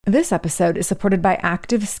This episode is supported by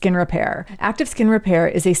Active Skin Repair. Active Skin Repair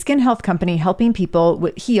is a skin health company helping people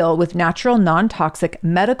heal with natural, non-toxic,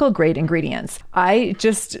 medical-grade ingredients. I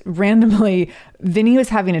just randomly, Vinny was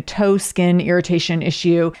having a toe skin irritation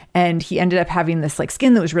issue, and he ended up having this like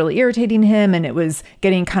skin that was really irritating him, and it was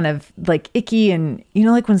getting kind of like icky, and you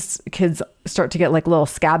know, like when kids start to get like little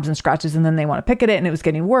scabs and scratches and then they want to pick at it, and it was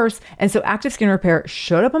getting worse. And so Active Skin Repair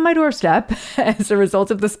showed up on my doorstep as a result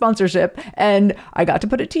of the sponsorship, and I got to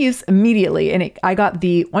put it to use immediately. And I got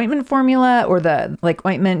the ointment formula, or the like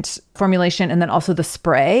ointment formulation, and then also the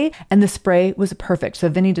spray, and the spray was perfect. So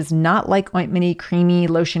Vinny does not like ointmenty, creamy,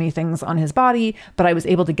 lotiony things on his body, but I was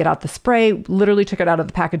able to get out the spray, literally took it out of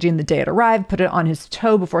the packaging the day it arrived, put it on his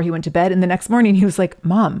toe before he went to bed. And the next morning he was like,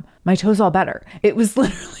 "Mom, my toe's all better." It was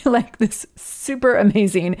literally like this super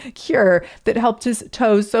amazing cure that helped his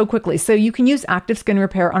toes so quickly. So you can use Active Skin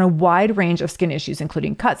Repair on a wide range of skin issues,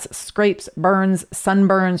 including cuts, scrapes, burns,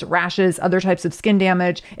 sunburns, rashes, other types of skin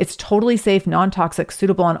damage. It's totally safe, non-toxic,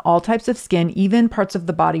 suitable on all types of skin, even parts of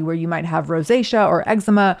the body where you might have rosacea or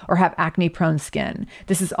eczema or have acne-prone skin.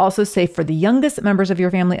 This is also safe for the youngest members of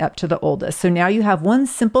your family up to the oldest. So now you have one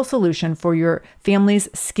simple solution for your family's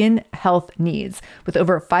skin health needs. With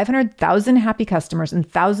over 500,000 happy customers and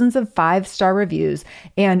thousands of 5-star reviews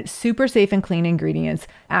and super safe and clean ingredients,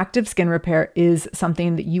 Active Skin Repair is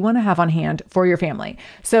something that you want to have on hand for your family.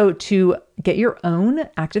 So to get your own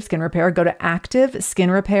Active Skin Repair, go to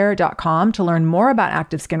activeskinrepair.com to learn more about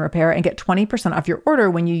Active Skin Repair and get 20% off your order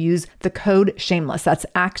when you use the code SHAMELESS. That's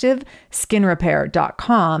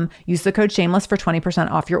activeskinrepair.com. Use the code SHAMELESS for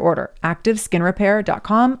 20% off your order.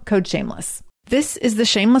 activeskinrepair.com, code SHAMELESS. This is the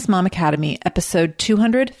Shameless Mom Academy, episode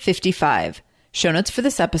 255. Show notes for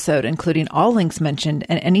this episode, including all links mentioned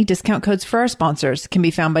and any discount codes for our sponsors, can be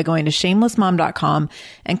found by going to shamelessmom.com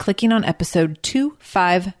and clicking on episode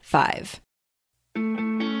 255.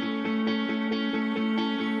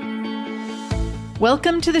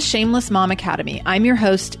 Welcome to the Shameless Mom Academy. I'm your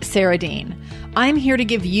host, Sarah Dean. I'm here to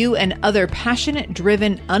give you and other passionate,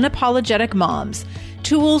 driven, unapologetic moms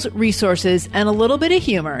tools, resources, and a little bit of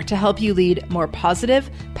humor to help you lead more positive,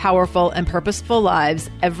 powerful, and purposeful lives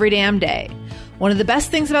every damn day. One of the best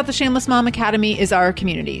things about the Shameless Mom Academy is our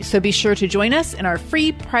community, so be sure to join us in our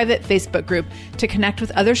free private Facebook group to connect with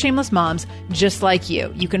other shameless moms just like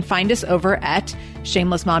you. You can find us over at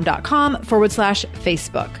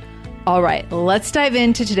shamelessmom.com/Facebook. All right, let's dive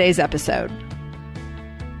into today's episode.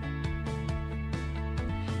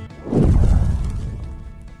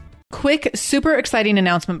 Quick, super exciting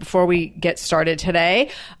announcement before we get started today.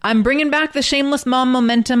 I'm bringing back the Shameless Mom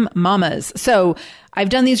Momentum Mamas. So I've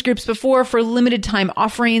done these groups before for limited time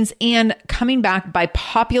offerings, and coming back by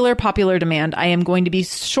popular demand, I am going to be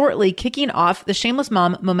shortly kicking off the Shameless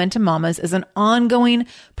Mom Momentum Mamas as an ongoing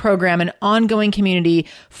program, an ongoing community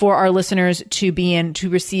for our listeners to be in, to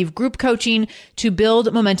receive group coaching, to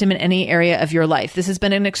build momentum in any area of your life. This has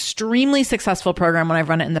been an extremely successful program when I've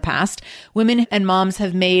run it in the past. Women and moms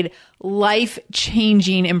have made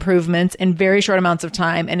life-changing improvements in very short amounts of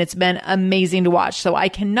time, and it's been amazing to watch. So I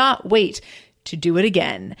cannot wait to do it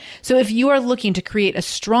again. So if you are looking to create a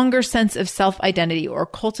stronger sense of self-identity or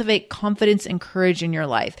cultivate confidence and courage in your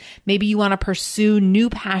life, maybe you want to pursue new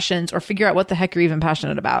passions or figure out what the heck you're even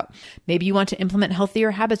passionate about. Maybe you want to implement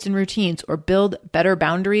healthier habits and routines or build better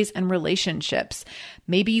boundaries and relationships.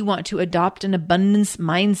 Maybe you want to adopt an abundance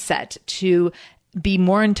mindset to be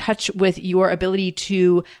more in touch with your ability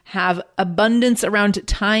to have abundance around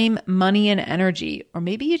time, money, and energy. Or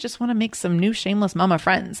maybe you just want to make some new Shameless Mama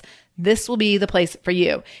friends. This will be the place for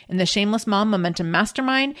you. In the Shameless Mom Momentum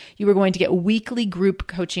Mastermind, you are going to get weekly group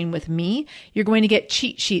coaching with me. You're going to get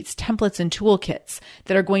cheat sheets, templates, and toolkits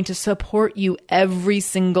that are going to support you every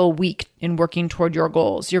single week in working toward your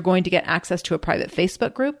goals. You're going to get access to a private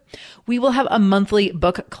Facebook group. We will have a monthly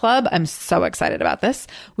book club. I'm so excited about this.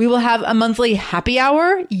 We will have a monthly happy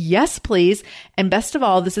hour. Yes, please. And best of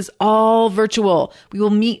all, this is all virtual. We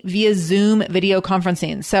will meet via Zoom video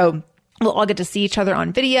conferencing. So we'll all get to see each other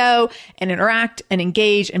on video and interact and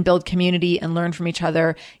engage and build community and learn from each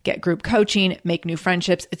other, get group coaching, make new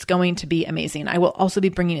friendships. It's going to be amazing. I will also be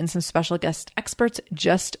bringing in some special guest experts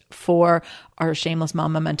just for our Shameless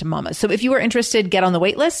Mom Momentum Mamas. So if you are interested, get on the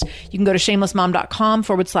wait list. You can go to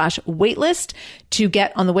shamelessmom.com/waitlist to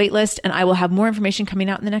get on the wait list. And I will have more information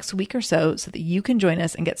coming out in the next week or so that you can join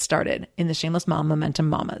us and get started in the Shameless Mom Momentum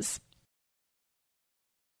Mamas.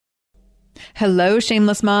 Hello,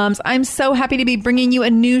 Shameless Moms. I'm so happy to be bringing you a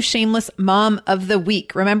new Shameless Mom of the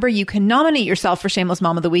Week. Remember, you can nominate yourself for Shameless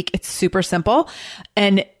Mom of the Week. It's super simple.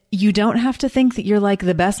 And you don't have to think that you're like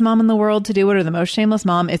the best mom in the world to do it or the most shameless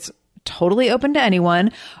mom. It's totally open to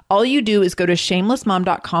anyone. All you do is go to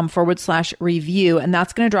shamelessmom.com/review, and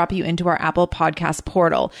that's going to drop you into our Apple Podcast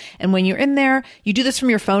portal. And when you're in there, you do this from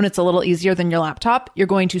your phone. It's a little easier than your laptop. You're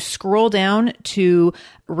going to scroll down to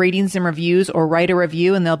ratings and reviews or write a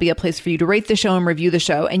review, and there'll be a place for you to rate the show and review the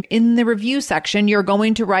show. And in the review section, you're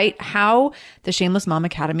going to write how the Shameless Mom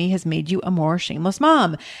Academy has made you a more shameless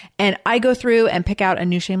mom. And I go through and pick out a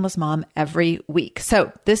new shameless mom every week.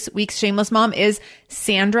 So this week's shameless mom is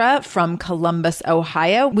Sandra from Columbus,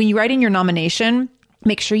 Ohio. When you write in your nomination,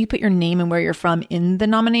 make sure you put your name and where you're from in the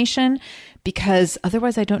nomination, because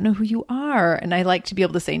otherwise I don't know who you are. And I like to be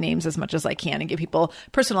able to say names as much as I can and give people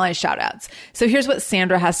personalized shout outs. So here's what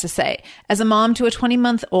Sandra has to say. As a mom to a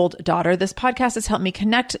 20-month-old daughter, this podcast has helped me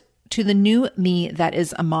connect to the new me that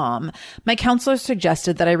is a mom. My counselor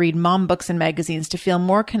suggested that I read mom books and magazines to feel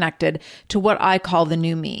more connected to what I call the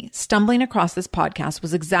new me. Stumbling across this podcast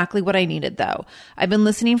was exactly what I needed, though. I've been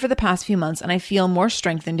listening for the past few months and I feel more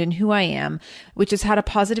strengthened in who I am, which has had a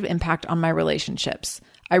positive impact on my relationships.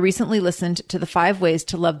 I recently listened to the 5 ways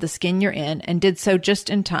to love the skin you're in and did so just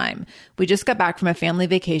in time. We just got back from a family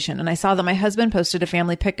vacation and I saw that my husband posted a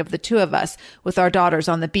family pic of the 2 of us with our daughters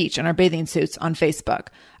on the beach in our bathing suits on Facebook.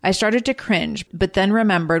 I started to cringe, but then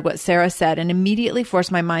remembered what Sarah said and immediately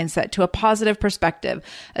forced my mindset to a positive perspective,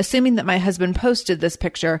 assuming that my husband posted this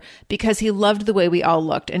picture because he loved the way we all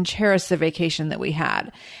looked and cherished the vacation that we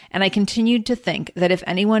had. And I continued to think that if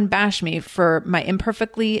anyone bashed me for my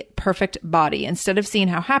imperfectly perfect body, instead of seeing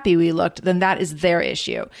how happy we looked, then that is their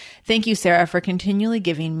issue. Thank you, Sarah, for continually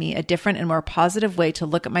giving me a different and more positive way to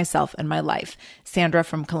look at myself and my life. Sandra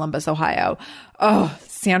from Columbus, Ohio. Oh,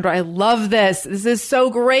 Sandra, I love this. This is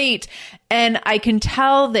so great. And I can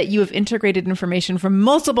tell that you have integrated information from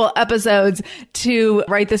multiple episodes to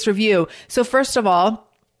write this review. So first of all,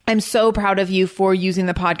 I'm so proud of you for using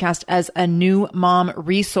the podcast as a new mom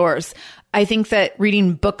resource. I think that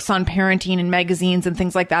reading books on parenting and magazines and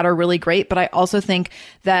things like that are really great. But I also think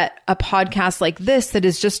that a podcast like this that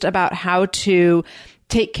is just about how to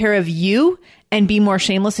take care of you and be more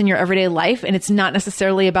shameless in your everyday life. And it's not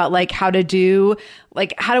necessarily about like how to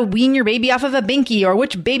wean your baby off of a Binky or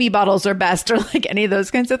which baby bottles are best or like any of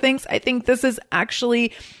those kinds of things. I think this is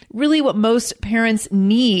actually really what most parents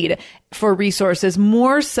need for resources,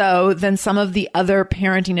 more so than some of the other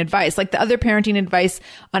parenting advice. Like the other parenting advice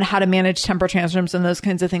on how to manage temper tantrums and those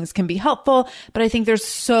kinds of things can be helpful. But I think there's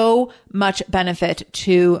so much benefit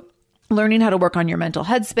to learning how to work on your mental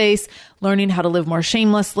headspace, learning how to live more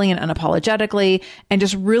shamelessly and unapologetically, and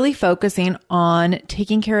just really focusing on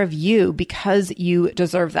taking care of you because you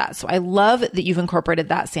deserve that. So I love that you've incorporated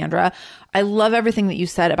that, Sandra. I love everything that you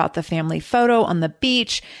said about the family photo on the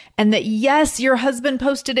beach and that, yes, your husband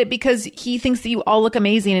posted it because he thinks that you all look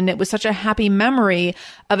amazing and it was such a happy memory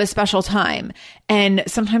of a special time. And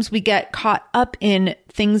sometimes we get caught up in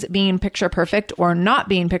things being picture perfect or not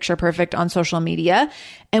being picture perfect on social media.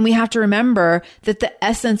 And we have to remember that the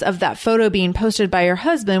essence of that photo being posted by your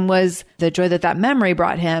husband was the joy that that memory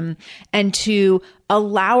brought him, and to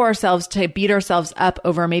allow ourselves to beat ourselves up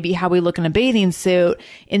over maybe how we look in a bathing suit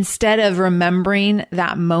instead of remembering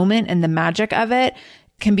that moment and the magic of it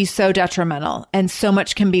can be so detrimental. And so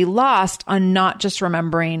much can be lost on not just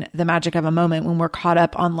remembering the magic of a moment when we're caught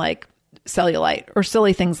up on like cellulite or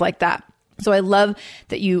silly things like that. So I love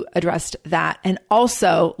that you addressed that. And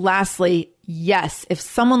also, lastly, yes, if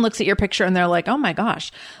someone looks at your picture and they're like, oh my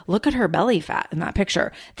gosh, look at her belly fat in that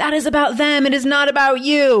picture. That is about them. It is not about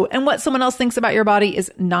you. And what someone else thinks about your body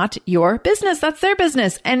is not your business. That's their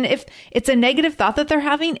business. And if it's a negative thought that they're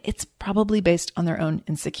having, it's probably based on their own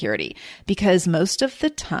insecurity, because most of the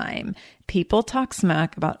time people talk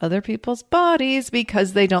smack about other people's bodies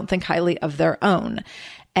because they don't think highly of their own.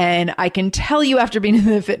 And I can tell you, after being in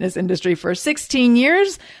the fitness industry for 16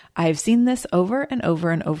 years, I've seen this over and over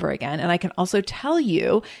and over again. And I can also tell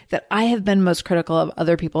you that I have been most critical of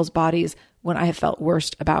other people's bodies when I have felt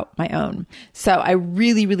worst about my own. So I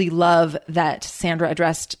really, really love that Sandra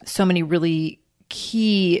addressed so many really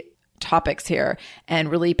key topics here and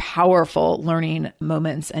really powerful learning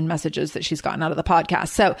moments and messages that she's gotten out of the podcast.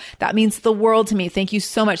 So that means the world to me. Thank you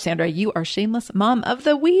so much, Sandra. You are Shameless Mom of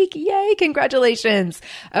the Week. Yay. Congratulations.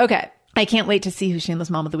 Okay. I can't wait to see who's Shameless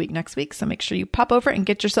Mom of the Week next week. So make sure you pop over and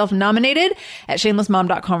get yourself nominated at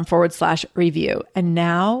shamelessmom.com/review. And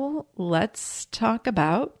now let's talk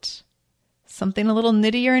about something a little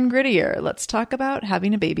nittier and grittier. Let's talk about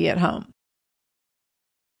having a baby at home.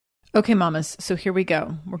 Okay, mamas, so here we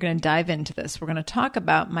go. We're going to dive into this. We're going to talk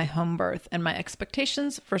about my home birth and my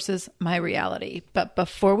expectations versus my reality. But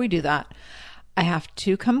before we do that, I have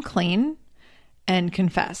to come clean and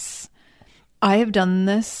confess. I have done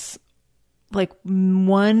this like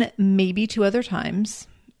one, maybe two other times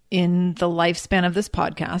in the lifespan of this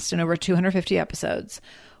podcast and over 250 episodes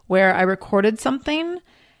where I recorded something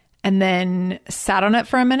and then sat on it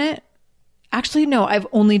for a minute. Actually, no, I've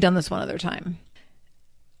only done this one other time.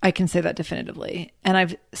 I can say that definitively. And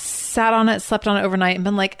I've sat on it, slept on it overnight and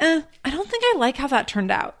been like, I don't think I like how that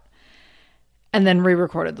turned out. And then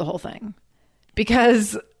re-recorded the whole thing.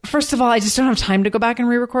 Because first of all, I just don't have time to go back and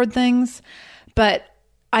re-record things. But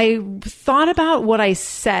I thought about what I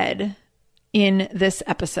said in this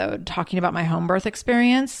episode talking about my home birth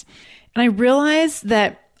experience. And I realized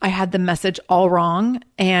that I had the message all wrong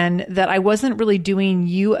and that I wasn't really doing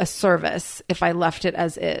you a service if I left it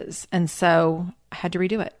as is. And so I had to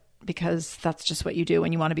redo it because that's just what you do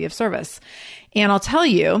when you want to be of service. And I'll tell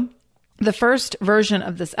you, the first version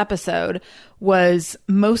of this episode was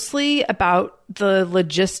mostly about the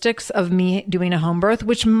logistics of me doing a home birth,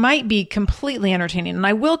 which might be completely entertaining. And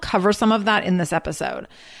I will cover some of that in this episode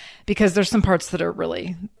because there's some parts that are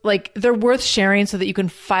really like they're worth sharing so that you can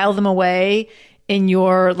file them away in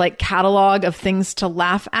your like catalog of things to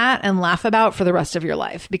laugh at and laugh about for the rest of your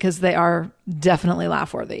life because they are definitely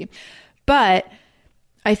laugh worthy. But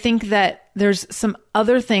I think that there's some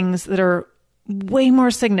other things that are way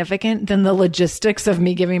more significant than the logistics of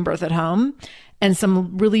me giving birth at home and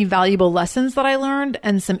some really valuable lessons that I learned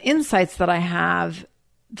and some insights that I have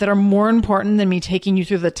that are more important than me taking you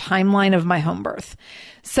through the timeline of my home birth.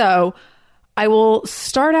 So I will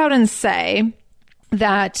start out and say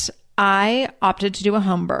that I opted to do a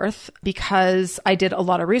home birth because I did a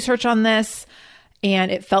lot of research on this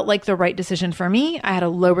and it felt like the right decision for me. I had a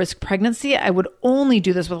low risk pregnancy. I would only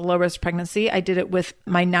do this with a low risk pregnancy. I did it with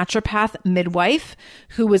my naturopath midwife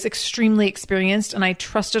who was extremely experienced and I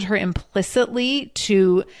trusted her implicitly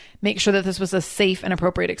to make sure that this was a safe and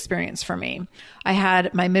appropriate experience for me. I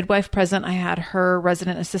had my midwife present. I had her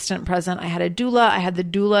resident assistant present. I had a doula. I had the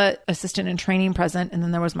doula assistant in training present. And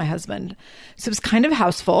then there was my husband. So it was kind of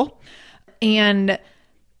houseful. And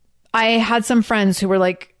I had some friends who were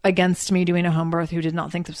like against me doing a home birth who did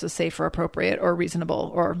not think this was safe or appropriate or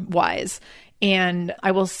reasonable or wise. And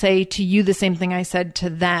I will say to you the same thing I said to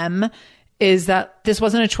them is that this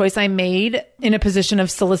wasn't a choice I made in a position of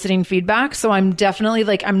soliciting feedback. So I'm definitely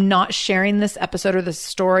like, I'm not sharing this episode or this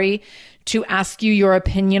story to ask you your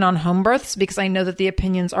opinion on home births because I know that the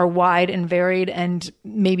opinions are wide and varied and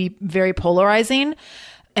maybe very polarizing.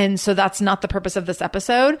 And so that's not the purpose of this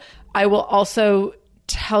episode. I will also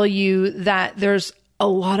tell you that there's a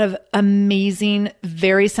lot of amazing,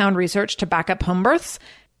 very sound research to back up home births.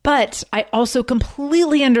 But I also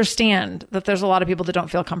completely understand that there's a lot of people that don't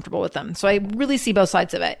feel comfortable with them. So I really see both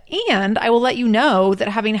sides of it. And I will let you know that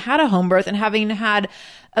having had a home birth and having had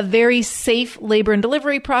a very safe labor and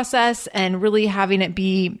delivery process and really having it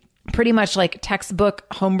be pretty much like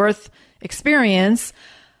textbook home birth experience,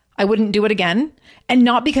 I wouldn't do it again. And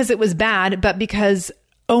not because it was bad, but because,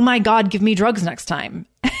 oh my God, give me drugs next time.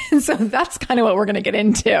 And so that's kind of what we're going to get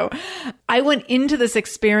into. I went into this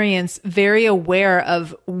experience very aware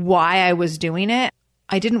of why I was doing it.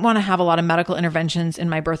 I didn't want to have a lot of medical interventions in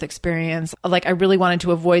my birth experience. Like I really wanted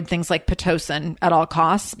to avoid things like Pitocin at all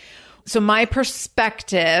costs. So my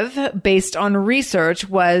perspective based on research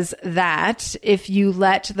was that if you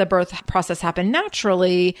let the birth process happen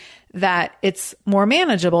naturally, that it's more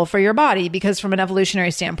manageable for your body because from an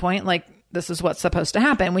evolutionary standpoint, like this is what's supposed to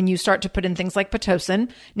happen when you start to put in things like Pitocin.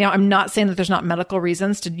 Now, I'm not saying that there's not medical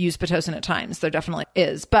reasons to use Pitocin at times. There definitely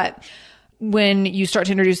is. But when you start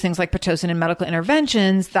to introduce things like Pitocin in medical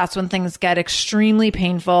interventions, that's when things get extremely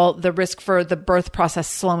painful. The risk for the birth process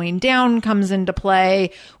slowing down comes into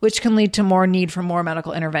play, which can lead to more need for more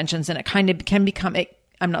medical interventions. And it kind of can become,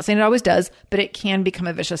 I'm not saying it always does, but it can become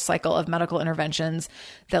a vicious cycle of medical interventions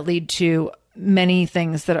that lead to many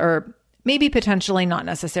things that are maybe potentially not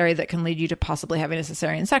necessary that can lead you to possibly having a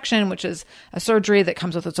cesarean section, which is a surgery that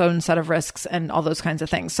comes with its own set of risks and all those kinds of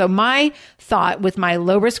things. So my thought with my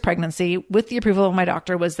low risk pregnancy, with the approval of my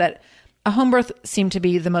doctor, was that a home birth seemed to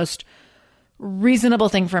be the most reasonable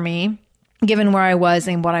thing for me, given where I was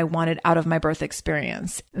and what I wanted out of my birth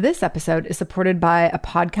experience. This episode is supported by a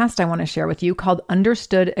podcast I want to share with you called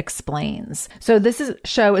Understood Explains. So this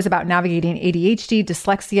show is about navigating ADHD,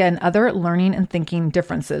 dyslexia, and other learning and thinking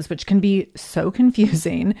differences, which can be so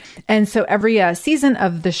confusing. And so every season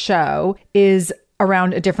of the show is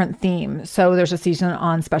around a different theme. So there's a season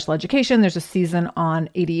on special education, there's a season on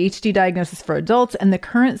ADHD diagnosis for adults, and the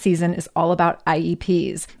current season is all about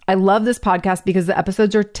IEPs. I love this podcast because the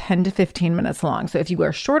episodes are 10 to 15 minutes long. So if you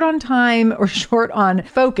are short on time or short on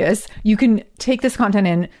focus, you can take this content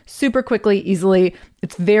in super quickly, easily.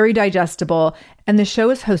 It's very digestible. And the show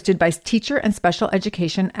is hosted by teacher and special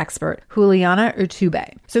education expert Juliana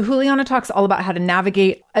Urtubey. So Juliana talks all about how to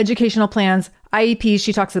navigate educational plans, IEPs.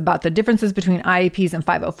 She talks about the differences between IEPs and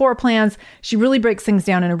 504 plans. She really breaks things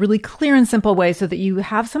down in a really clear and simple way so that you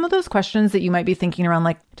have some of those questions that you might be thinking around,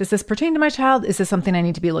 like, does this pertain to my child? Is this something I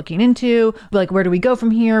need to be looking into? Like, where do we go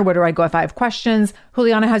from here? Where do I go if I have questions?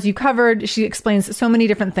 Juliana has you covered. She explains so many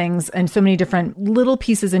different things and so many different little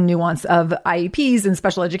pieces and nuance of IEPs and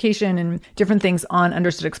special education and different things on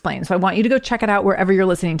Understood Explains. So I want you to go check it out wherever you're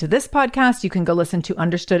listening to this podcast. You can go listen to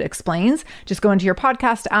Understood Explains. Just go into your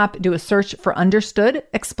podcast app, do a search for Understood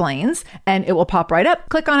Explains, and it will pop right up.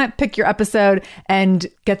 Click on it, pick your episode, and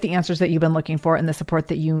get the answers that you've been looking for and the support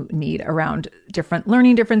that you need around different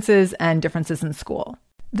learning differences and differences in school.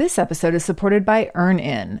 This episode is supported by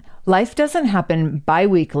EarnIn. Life doesn't happen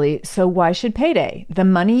bi-weekly, so why should payday? The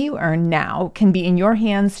money you earn now can be in your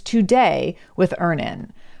hands today with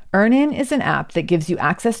EarnIn. EarnIn is an app that gives you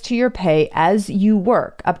access to your pay as you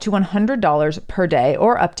work, up to $100 per day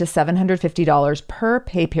or up to $750 per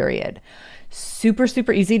pay period. Super,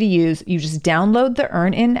 super easy to use. You just download the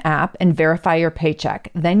EarnIn app and verify your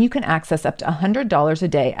paycheck. Then you can access up to $100 a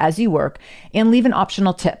day as you work and leave an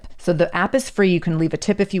optional tip. So the app is free. You can leave a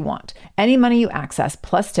tip if you want. Any money you access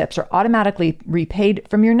plus tips are automatically repaid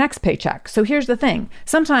from your next paycheck. So here's the thing.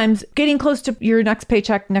 Sometimes getting close to your next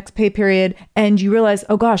paycheck, next pay period, and you realize,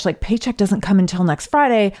 oh gosh, like paycheck doesn't come until next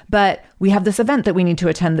Friday, but we have this event that we need to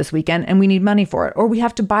attend this weekend and we need money for it. Or we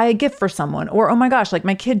have to buy a gift for someone. Or, oh my gosh, like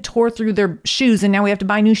my kid tore through their shoes and now we have to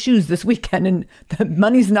buy new shoes this weekend and the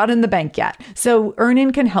money's not in the bank yet. So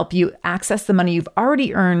EarnIn can help you access the money you've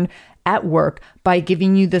already earned at work by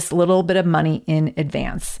giving you this little bit of money in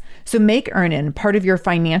advance. So make EarnIn part of your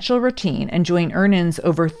financial routine and join EarnIn's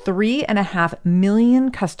over 3.5 million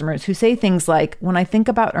customers who say things like, when I think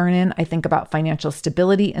about EarnIn, I think about financial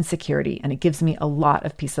stability and security, and it gives me a lot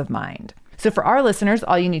of peace of mind. So for our listeners,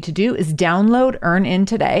 all you need to do is download EarnIn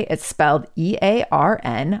today. It's spelled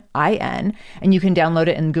EARNIN, and you can download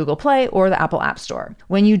it in Google Play or the Apple App Store.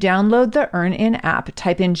 When you download the EarnIn app,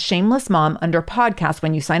 type in Shameless Mom under podcast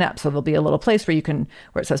when you sign up. So there'll be a little place where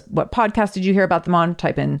it says, what podcast did you hear about them on?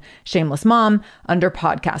 Type in Shameless Mom under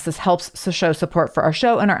podcast. This helps to show support for our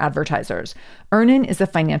show and our advertisers. EarnIn is a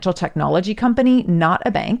financial technology company, not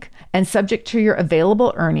a bank, and subject to your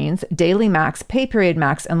available earnings, daily max, pay period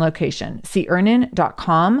max, and location. See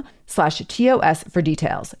earnin.com/TOS for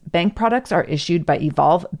details. Bank products are issued by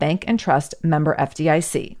Evolve Bank and Trust, member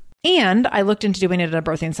FDIC. And I looked into doing it at a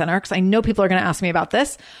birthing center because I know people are going to ask me about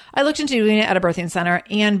this. I looked into doing it at a birthing center,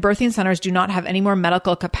 and birthing centers do not have any more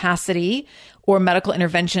medical capacity or medical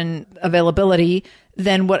intervention availability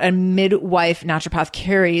than what a midwife naturopath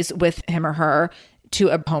carries with him or her to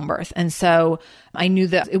a home birth. And so I knew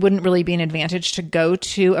that it wouldn't really be an advantage to go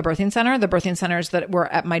to a birthing center. The birthing centers that were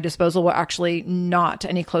at my disposal were actually not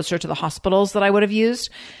any closer to the hospitals that I would have used.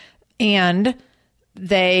 And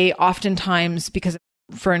they oftentimes, because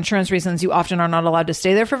for insurance reasons, you often are not allowed to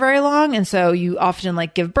stay there for very long. And so you often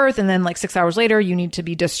give birth and then 6 hours later, you need to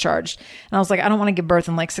be discharged. And I was like, I don't want to give birth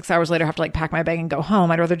and 6 hours later have to pack my bag and go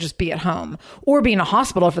home. I'd rather just be at home or be in a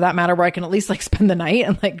hospital for that matter, where I can at least spend the night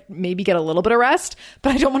and maybe get a little bit of rest.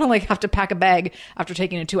 But I don't want to have to pack a bag after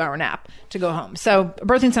taking a 2-hour nap to go home. So a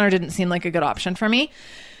birthing center didn't seem like a good option for me.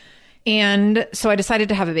 And so I decided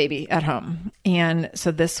to have a baby at home. And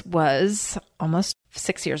so this was almost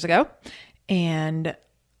 6 years ago. And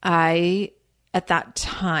I, at that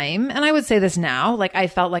time, and I would say this now, I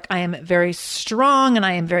felt like I am very strong and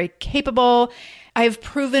I am very capable. I've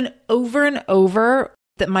proven over and over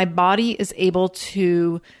that my body is able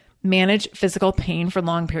to manage physical pain for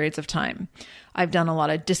long periods of time. I've done a lot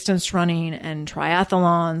of distance running and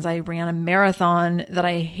triathlons. I ran a marathon that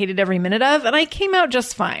I hated every minute of, and I came out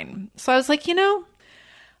just fine. So I was like,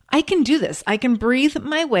 I can do this. I can breathe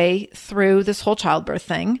my way through this whole childbirth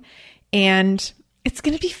thing. And it's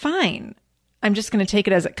going to be fine. I'm just going to take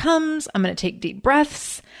it as it comes. I'm going to take deep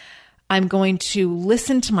breaths. I'm going to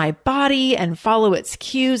listen to my body and follow its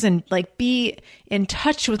cues and be in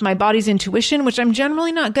touch with my body's intuition, which I'm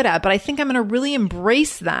generally not good at, but I think I'm going to really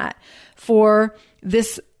embrace that for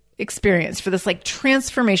this experience, for this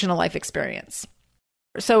transformational life experience.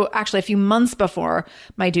 So actually a few months before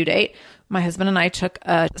my due date, my husband and I took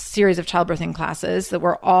a series of childbirthing classes that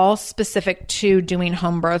were all specific to doing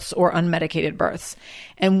home births or unmedicated births.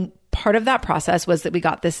 And part of that process was that we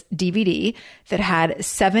got this DVD that had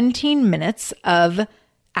 17 minutes of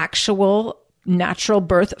actual natural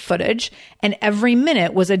birth footage, and every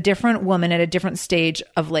minute was a different woman at a different stage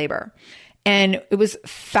of labor. And it was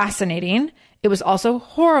fascinating. It was also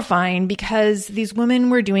horrifying because these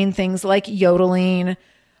women were doing things like yodeling,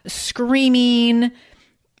 screaming,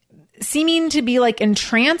 seeming to be like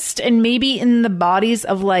entranced and maybe in the bodies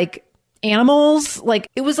of like animals. Like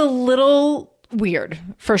it was a little weird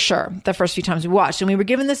for sure the first few times we watched. And we were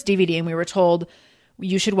given this DVD and we were told,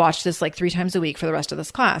 you should watch this like 3 times a week for the rest of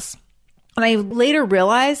this class. And I later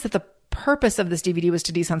realized that the purpose of this DVD was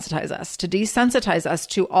to desensitize us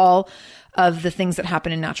to all of the things that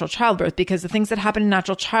happen in natural childbirth, because the things that happen in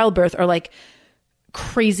natural childbirth are like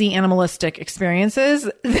crazy animalistic experiences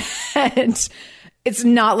that it's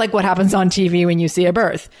not like what happens on TV when you see a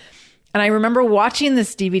birth. And I remember watching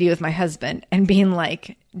this DVD with my husband and being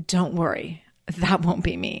like, don't worry, that won't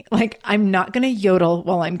be me. Like, I'm not going to yodel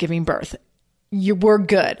while I'm giving birth. We're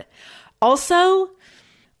good. Also,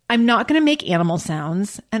 I'm not going to make animal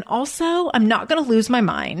sounds. And also, I'm not going to lose my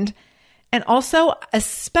mind. And also,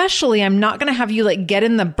 especially, I'm not going to have you like get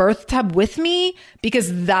in the birth tub with me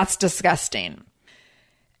because that's disgusting.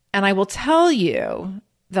 And I will tell you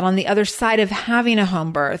that on the other side of having a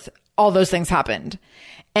home birth, all those things happened.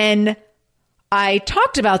 And I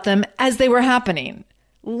talked about them as they were happening.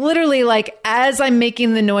 Literally, like as I'm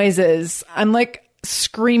making the noises, I'm like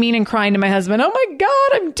screaming and crying to my husband, oh my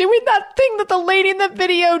God, I'm doing that thing that the lady in the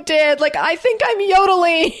video did. Like, I think I'm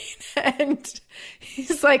yodeling. And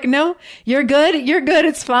he's like, no, you're good. You're good.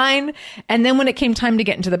 It's fine. And then when it came time to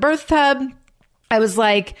get into the birth tub, I was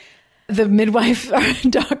like, the midwife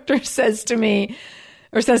doctor says to me,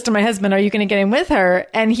 or says to my husband, are you going to get in with her?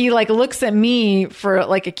 And he like looks at me for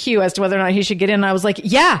like a cue as to whether or not he should get in. And I was like,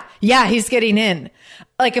 yeah, he's getting in.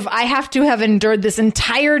 Like if I have to have endured this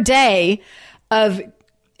entire day of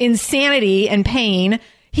insanity and pain,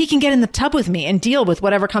 he can get in the tub with me and deal with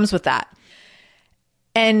whatever comes with that.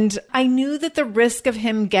 And I knew that the risk of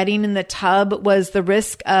him getting in the tub was the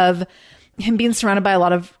risk of him being surrounded by a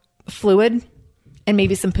lot of fluid and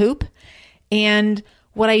maybe some poop. And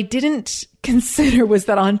what I didn't consider was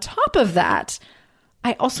that on top of that,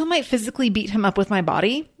 I also might physically beat him up with my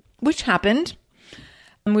body, which happened.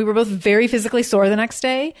 And we were both very physically sore the next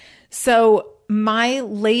day. So my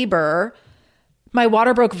labor, my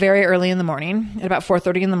water broke very early in the morning, at about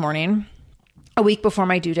 4:30 in the morning, a week before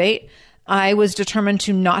my due date. I was determined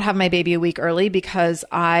to not have my baby a week early because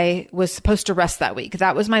I was supposed to rest that week.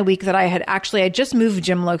 That was my week that I just moved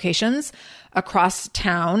gym locations across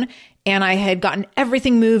town, and I had gotten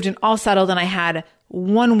everything moved and all settled. And I had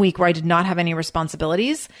 1 week where I did not have any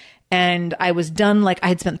responsibilities. And I was done. Like I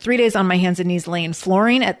had spent 3 days on my hands and knees laying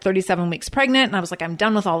flooring at 37 weeks pregnant. And I was like, I'm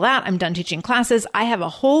done with all that. I'm done teaching classes. I have a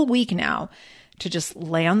whole week now to just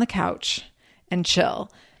lay on the couch and chill.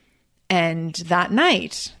 And that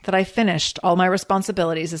night that I finished all my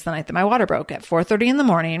responsibilities is the night that my water broke at 4:30 in the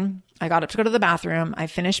morning. I got up to go to the bathroom. I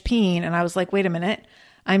finished peeing and I was like, wait a minute,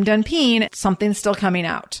 I'm done peeing. Something's still coming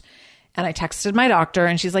out. And I texted my doctor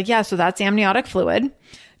and she's like, yeah, so that's amniotic fluid.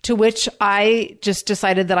 To which I just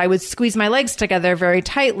decided that I would squeeze my legs together very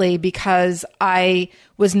tightly because I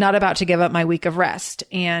was not about to give up my week of rest.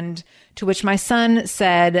 And to which my son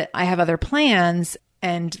said, I have other plans.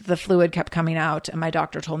 And the fluid kept coming out. And my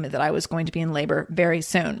doctor told me that I was going to be in labor very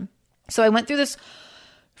soon. So I went through this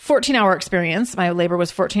 14-hour experience. My labor was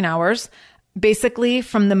 14 hours. Basically,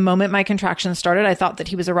 from the moment my contractions started, I thought that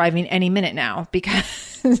he was arriving any minute now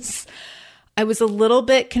because I was a little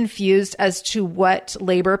bit confused as to what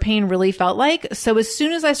labor pain really felt like. So as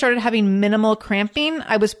soon as I started having minimal cramping,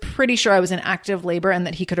 I was pretty sure I was in active labor and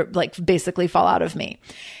that he could like basically fall out of me.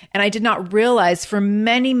 And I did not realize for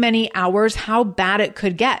many, many hours how bad it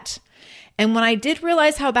could get. And when I did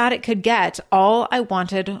realize how bad it could get, all I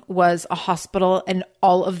wanted was a hospital and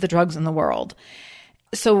all of the drugs in the world.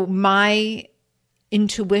 So my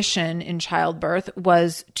intuition in childbirth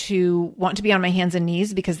was to want to be on my hands and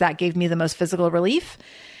knees because that gave me the most physical relief.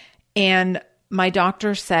 And my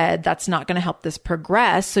doctor said, that's not going to help this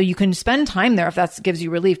progress. So you can spend time there if that gives you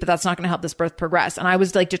relief, but that's not going to help this birth progress. And I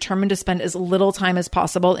was like determined to spend as little time as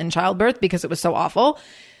possible in childbirth because it was so awful.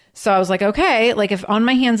 So I was like, okay, like if on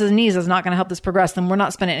my hands and knees is not going to help this progress, then we're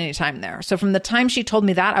not spending any time there. So from the time she told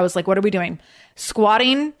me that, I was like, what are we doing?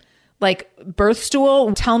 Squatting, like birth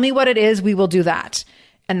stool, tell me what it is. We will do that.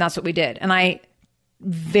 And that's what we did. And I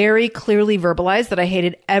very clearly verbalized that I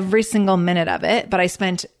hated every single minute of it, but I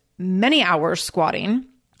spent many hours squatting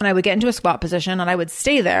and I would get into a squat position and I would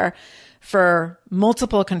stay there for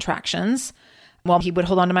multiple contractions while he would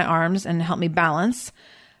hold onto my arms and help me balance.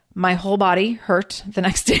 My whole body hurt the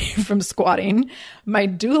next day from squatting. My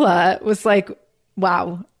doula was like,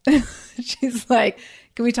 wow. She's like,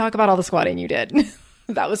 can we talk about all the squatting you did?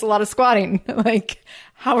 That was a lot of squatting. Like,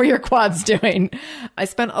 how are your quads doing? I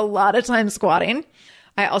spent a lot of time squatting.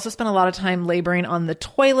 I also spent a lot of time laboring on the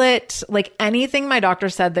toilet. Like anything my doctor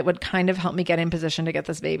said that would kind of help me get in position to get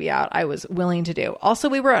this baby out, I was willing to do. Also,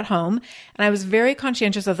 we were at home and I was very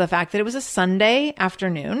conscientious of the fact that it was a Sunday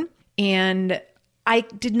afternoon and I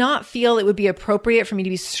did not feel it would be appropriate for me to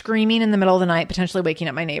be screaming in the middle of the night, potentially waking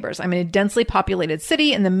up my neighbors. I'm in a densely populated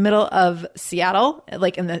city in the middle of Seattle,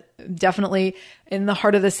 like definitely in the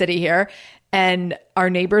heart of the city here. And our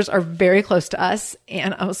neighbors are very close to us.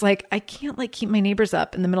 And I was like, I can't like keep my neighbors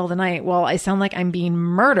up in the middle of the night while I sound like I'm being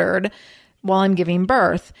murdered while I'm giving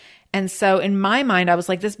birth. And so in my mind, I was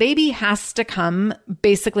like, this baby has to come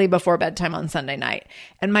basically before bedtime on Sunday night.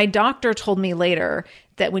 And my doctor told me later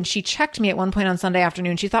that when she checked me at one point on Sunday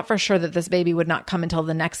afternoon, she thought for sure that this baby would not come until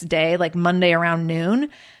the next day, like Monday around noon.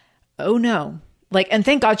 Oh no. Like, and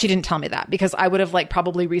thank God she didn't tell me that because I would have like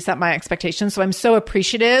probably reset my expectations. So I'm so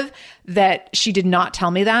appreciative that she did not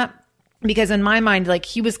tell me that. Because in my mind, like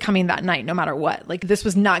he was coming that night, no matter what. Like this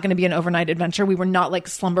was not going to be an overnight adventure. We were not like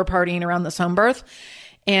slumber partying around this home birth.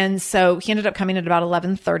 And so he ended up coming at about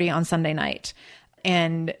 11:30 on Sunday night.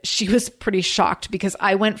 And she was pretty shocked because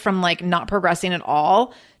I went from like not progressing at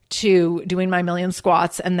all to doing my million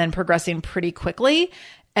squats and then progressing pretty quickly.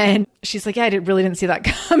 And she's like, yeah, really didn't see that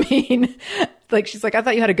coming. Like, she's like, I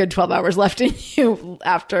thought you had a good 12 hours left in you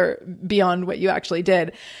after beyond what you actually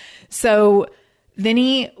did. So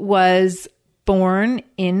Vinny was born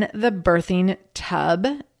in the birthing tub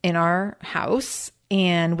in our house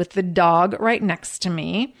and with the dog right next to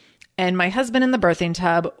me and my husband in the birthing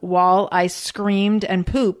tub while I screamed and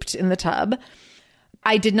pooped in the tub.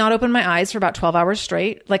 I did not open my eyes for about 12 hours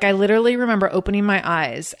straight. Like I literally remember opening my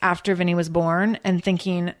eyes after Vinny was born and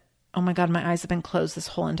thinking, oh my God, my eyes have been closed this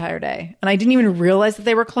whole entire day. And I didn't even realize that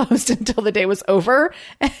they were closed until the day was over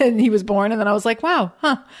and he was born. And then I was like, wow,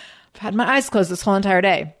 I've had my eyes closed this whole entire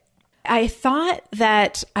day. I thought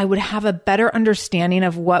that I would have a better understanding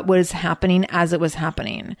of what was happening as it was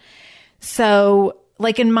happening. So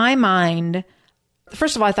like in my mind,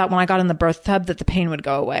 first of all, I thought when I got in the birth tub that the pain would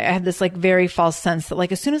go away. I had this like very false sense that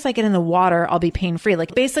like as soon as I get in the water, I'll be pain free.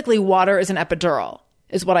 Like basically water is an epidural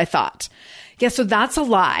is what I thought. Yeah, so that's a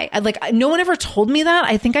lie. No one ever told me that.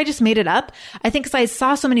 I think I just made it up. I think because I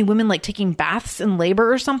saw so many women like taking baths in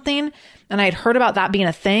labor or something, and I had heard about that being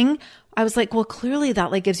a thing. I was like, well, clearly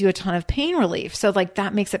that like gives you a ton of pain relief. So like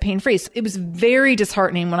that makes it pain free. So it was very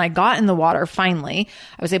disheartening when I got in the water. Finally,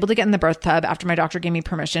 I was able to get in the birth tub after my doctor gave me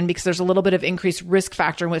permission because there's a little bit of increased risk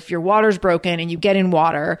factor. If your water's broken and you get in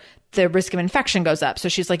water, the risk of infection goes up. So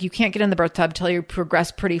she's like, you can't get in the birth tub till you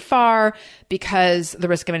progress pretty far because the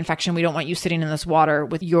risk of infection, we don't want you sitting in this water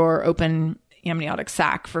with your open amniotic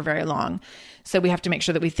sac for very long. So we have to make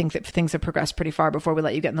sure that we think that things have progressed pretty far before we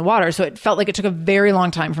let you get in the water. So it felt like it took a very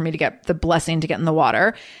long time for me to get the blessing to get in the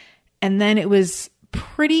water. And then it was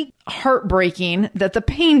pretty heartbreaking that the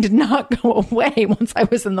pain did not go away once I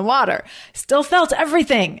was in the water. Still felt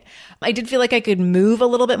everything. I did feel like I could move a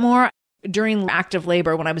little bit more during active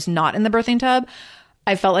labor when I was not in the birthing tub.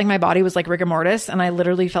 I felt like my body was like rigor mortis and I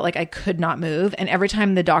literally felt like I could not move. And every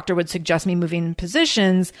time the doctor would suggest me moving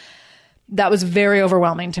positions, that was very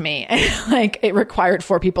overwhelming to me. Like it required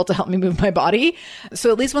 4 people to help me move my body. So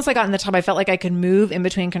at least once I got in the tub, I felt like I could move in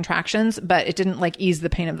between contractions, but it didn't like ease the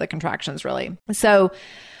pain of the contractions really. So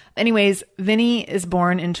anyways, Vinny is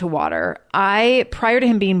born into water. I, prior to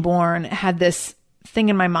him being born, had this thing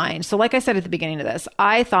in my mind. So like I said at the beginning of this,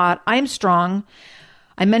 I thought I'm strong.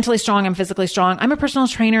 I'm mentally strong. I'm physically strong. I'm a personal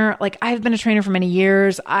trainer. Like I've been a trainer for many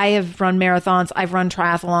years. I have run marathons. I've run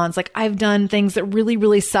triathlons. Like I've done things that really,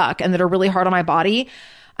 really suck and that are really hard on my body.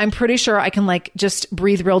 I'm pretty sure I can like just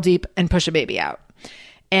breathe real deep and push a baby out.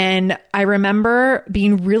 And I remember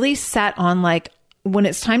being really set on like, when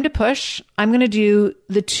it's time to push, I'm going to do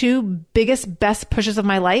the 2 biggest, best pushes of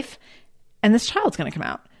my life and this child's going to come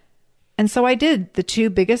out. And so I did the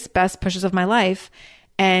 2 biggest, best pushes of my life.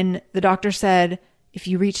 And the doctor said, if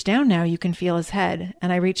you reach down now, you can feel his head.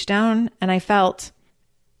 And I reached down and I felt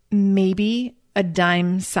maybe a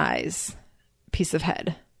dime size piece of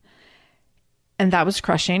head. And that was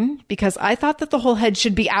crushing because I thought that the whole head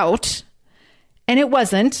should be out and it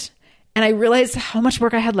wasn't. And I realized how much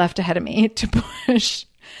work I had left ahead of me to push.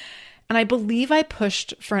 And I believe I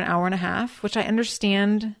pushed for an hour and a half, which I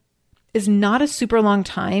understand is not a super long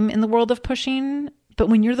time in the world of pushing. But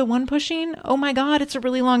when you're the one pushing, oh my God, it's a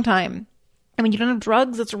really long time. And when you don't have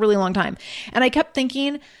drugs, it's a really long time. And I kept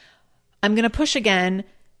thinking, I'm going to push again.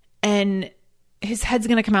 And his head's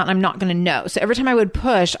going to come out and I'm not going to know. So every time I would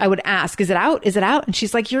push, I would ask, is it out? Is it out? And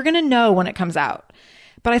she's like, you're going to know when it comes out.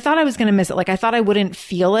 But I thought I was going to miss it. Like I thought I wouldn't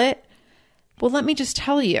feel it. Well, let me just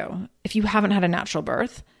tell you, if you haven't had a natural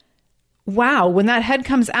birth, wow, when that head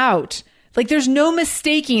comes out, like there's no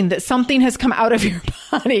mistaking that something has come out of your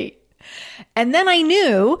body. And then I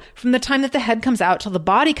knew from the time that the head comes out till the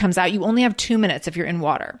body comes out, you only have 2 minutes if you're in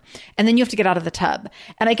water. And then you have to get out of the tub.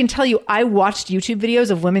 And I can tell you, I watched YouTube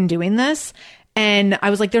videos of women doing this. And I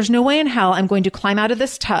was like, there's no way in hell I'm going to climb out of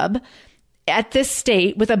this tub at this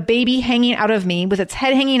state with a baby hanging out of me, with its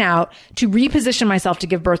head hanging out, to reposition myself to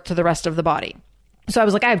give birth to the rest of the body. So I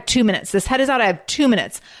was like, I have 2 minutes. This head is out. I have 2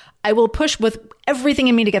 minutes. I will push with everything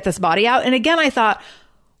in me to get this body out. And again, I thought,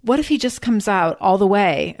 what if he just comes out all the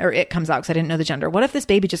way, or it comes out because I didn't know the gender. What if this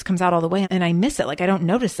baby just comes out all the way and I miss it? Like I don't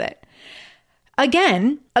notice it.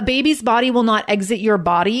 Again, a baby's body will not exit your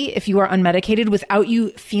body if you are unmedicated without you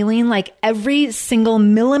feeling like every single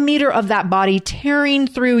millimeter of that body tearing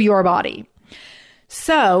through your body.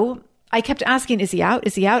 So I kept asking, is he out?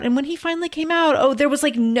 Is he out? And when he finally came out, there was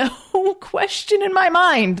like no question in my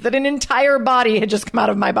mind that an entire body had just come out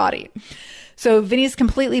of my body. So Vinny's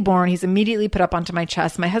completely born. He's immediately put up onto my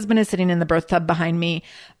chest. My husband is sitting in the birth tub behind me.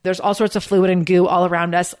 There's all sorts of fluid and goo all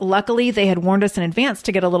around us. Luckily, they had warned us in advance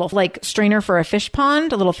to get a little like strainer for a fish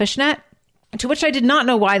pond, a little fish net, to which I did not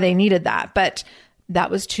know why they needed that, but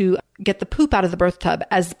that was to get the poop out of the birth tub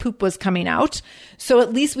as poop was coming out. So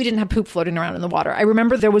at least we didn't have poop floating around in the water. I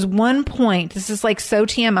remember there was one point, this is like so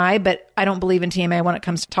TMI, but I don't believe in TMI when it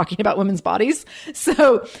comes to talking about women's bodies.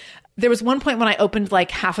 So there was one point when I opened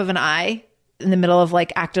like half of an eye in the middle of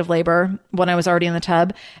like active labor when I was already in the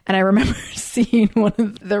tub. And I remember seeing one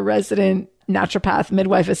of the resident naturopath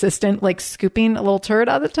midwife assistant like scooping a little turd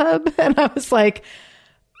out of the tub. And I was like,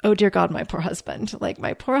 oh dear God, my poor husband. Like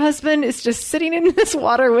my poor husband is just sitting in this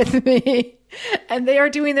water with me and they are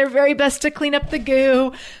doing their very best to clean up the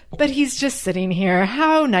goo, but he's just sitting here.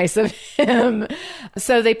 How nice of him.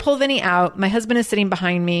 So they pull Vinny out. My husband is sitting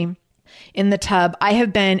behind me in the tub. I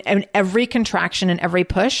have been in every contraction and every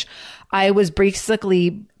push. I was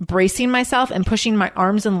basically bracing myself and pushing my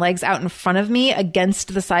arms and legs out in front of me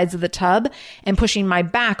against the sides of the tub and pushing my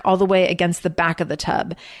back all the way against the back of the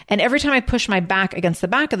tub. And every time I pushed my back against the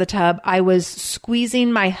back of the tub, I was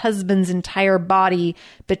squeezing my husband's entire body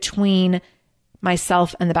between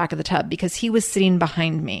myself and the back of the tub because he was sitting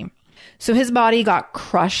behind me. So his body got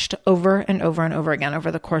crushed over and over and over again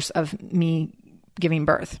over the course of me giving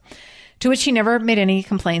birth. To which he never made any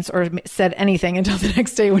complaints or said anything until the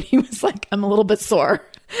next day when he was like, I'm a little bit sore.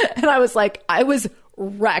 And I was like, I was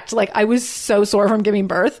wrecked. Like I was so sore from giving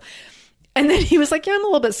birth. And then he was like, yeah, I'm a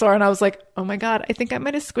little bit sore. And I was like, oh my God, I think I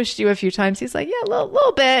might have squished you a few times. He's like, yeah, a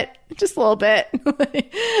little bit, just a little bit.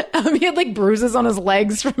 He had like bruises on his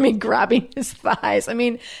legs from me grabbing his thighs. I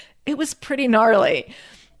mean, it was pretty gnarly,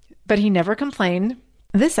 but he never complained.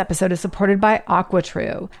 This episode is supported by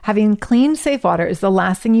AquaTrue. Having clean, safe water is the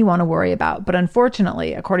last thing you want to worry about. But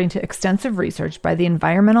unfortunately, according to extensive research by the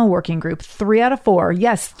Environmental Working Group, 3 out of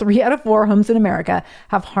 4 homes in America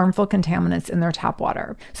have harmful contaminants in their tap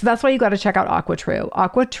water. So that's why you got to check out AquaTrue.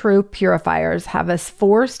 AquaTrue purifiers have a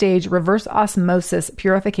 4-stage reverse osmosis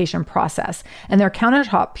purification process. And their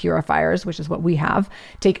countertop purifiers, which is what we have,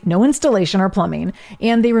 take no installation or plumbing,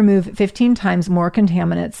 and they remove 15 times more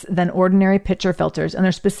contaminants than ordinary pitcher filters. And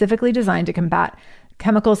they're specifically designed to combat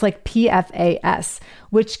chemicals like PFAS,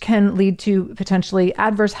 which can lead to potentially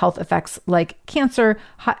adverse health effects like cancer,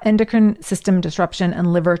 endocrine system disruption,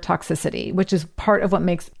 and liver toxicity, which is part of what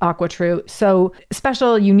makes AquaTrue so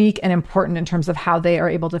special, unique, and important in terms of how they are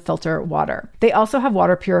able to filter water. They also have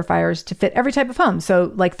water purifiers to fit every type of home.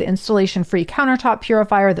 So like the installation-free countertop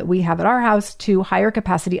purifier that we have at our house to higher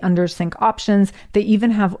capacity under sink options. They even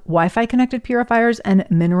have Wi-Fi connected purifiers and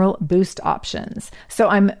mineral boost options. So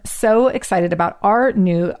I'm so excited about our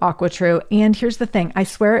new AquaTrue. And here's the thing. I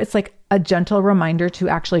swear it's like a gentle reminder to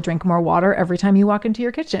actually drink more water every time you walk into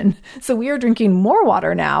your kitchen. So we are drinking more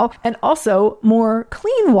water now and also more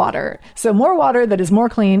clean water. So more water that is more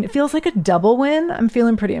clean. It feels like a double win. I'm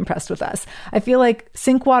feeling pretty impressed with us. I feel like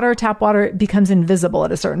sink water, tap water becomes invisible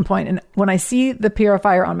at a certain point. And when I see the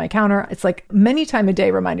purifier on my counter, it's like many times a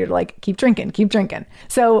day reminder to like, keep drinking, keep drinking.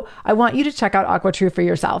 So I want you to check out AquaTrue for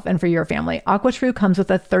yourself and for your family. AquaTrue comes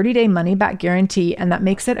with a 30-day money-back guarantee, and that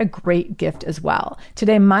makes it a great gift as well.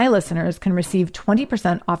 Today, my listeners listeners can receive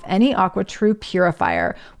 20% off any AquaTrue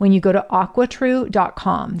purifier when you go to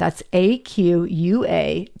aquatrue.com. That's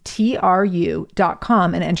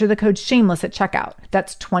AQUATRU.com and enter the code shameless at checkout.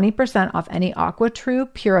 That's 20% off any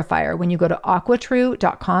AquaTrue purifier when you go to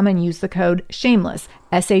aquatrue.com and use the code shameless,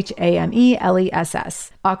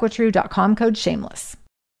 SHAMELESS. aquatrue.com, code shameless.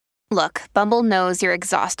 Look, Bumble knows you're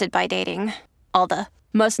exhausted by dating. All the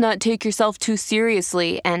must not take yourself too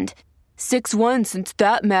seriously and 6'1" since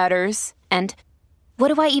that matters. And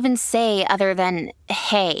what do I even say other than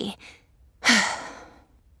hey?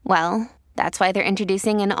 Well, that's why they're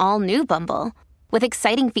introducing an all-new Bumble with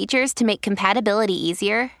exciting features to make compatibility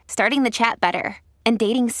easier, starting the chat better, and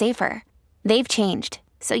dating safer. They've changed,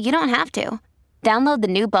 so you don't have to. Download the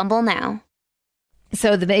new Bumble now.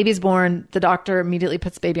 So the baby's born, the doctor immediately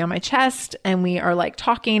puts the baby on my chest and we are like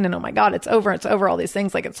talking and oh my God, it's over, all these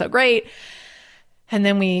things, like it's so great. And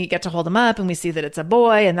then we get to hold him up and we see that it's a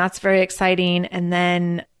boy and that's very exciting. And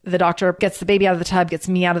then the doctor gets the baby out of the tub, gets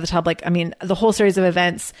me out of the tub. Like, I mean, the whole series of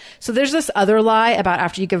events. So there's this other lie about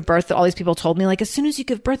after you give birth that all these people told me, like, as soon as you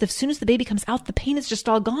give birth, as soon as the baby comes out, the pain is just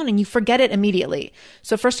all gone and you forget it immediately.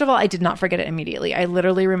 So first of all, I did not forget it immediately. I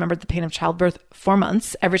literally remembered the pain of childbirth for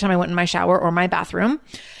months every time I went in my shower or my bathroom,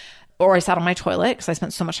 or I sat on my toilet because I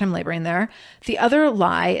spent so much time laboring there. The other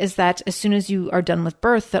lie is that as soon as you are done with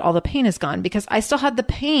birth, that all the pain is gone, because I still had the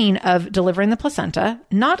pain of delivering the placenta,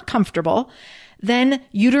 not comfortable. Then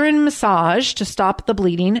uterine massage to stop the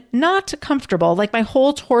bleeding, not comfortable. Like my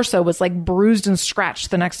whole torso was like bruised and scratched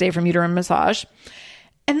the next day from uterine massage.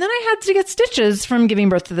 And then I had to get stitches from giving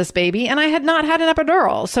birth to this baby, and I had not had an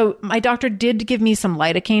epidural. So my doctor did give me some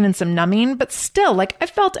lidocaine and some numbing, but still, like I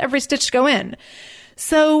felt every stitch go in.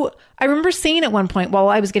 So I remember saying at one point while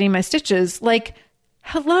I was getting my stitches, like,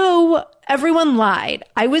 hello, everyone lied.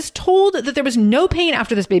 I was told that there was no pain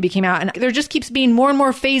after this baby came out, and there just keeps being more and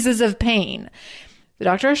more phases of pain. The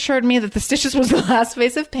doctor assured me that the stitches was the last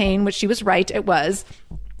phase of pain, which she was right, it was.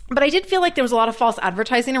 But I did feel like there was a lot of false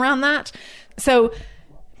advertising around that. So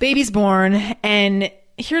baby's born, and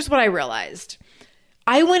here's what I realized.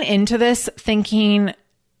 I went into this thinking,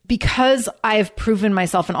 because I've proven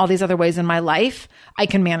myself in all these other ways in my life, I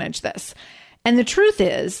can manage this. And the truth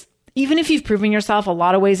is, even if you've proven yourself a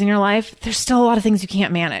lot of ways in your life, there's still a lot of things you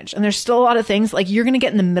can't manage. And there's still a lot of things like you're going to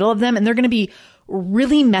get in the middle of them and they're going to be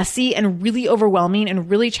really messy and really overwhelming and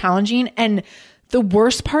really challenging. And the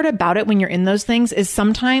worst part about it when you're in those things is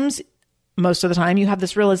sometimes, most of the time, you have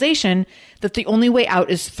this realization that the only way out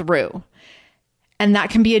is through. And that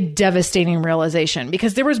can be a devastating realization,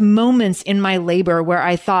 because there was moments in my labor where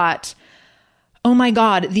I thought, oh my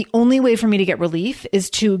God, the only way for me to get relief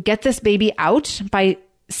is to get this baby out by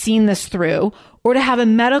seeing this through, or to have a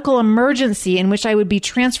medical emergency in which I would be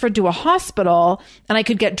transferred to a hospital and I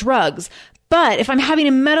could get drugs. But if I'm having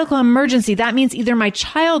a medical emergency, that means either my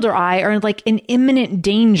child or I are like in imminent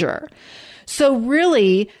danger. So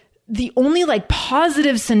really, the only like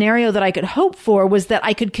positive scenario that I could hope for was that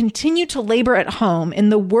I could continue to labor at home in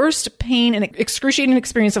the worst pain and excruciating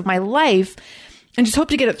experience of my life and just hope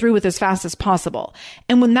to get it through with as fast as possible.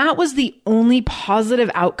 And when that was the only positive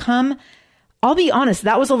outcome, I'll be honest,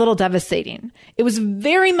 that was a little devastating. It was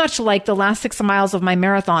very much like the last 6 miles of my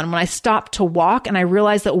marathon when I stopped to walk and I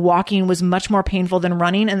realized that walking was much more painful than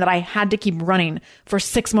running and that I had to keep running for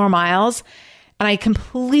 6 more miles. And I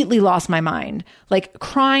completely lost my mind, like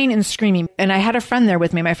crying and screaming. And I had a friend there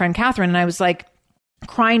with me, my friend Catherine, and I was like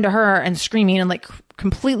crying to her and screaming and like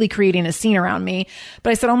completely creating a scene around me. But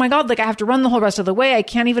I said, oh my God, like I have to run the whole rest of the way. I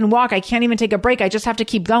can't even walk. I can't even take a break. I just have to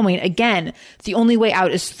keep going. Again, the only way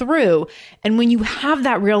out is through. And when you have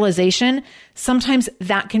that realization, sometimes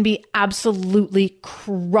that can be absolutely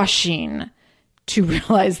crushing to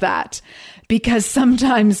realize that, because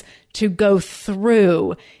sometimes to go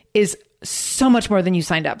through is so much more than you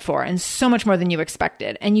signed up for and so much more than you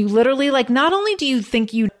expected. And you literally, like, not only do you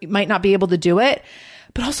think you might not be able to do it,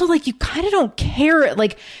 but also like you kind of don't care.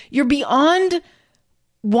 Like you're beyond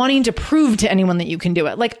wanting to prove to anyone that you can do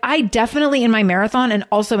it. Like I definitely in my marathon and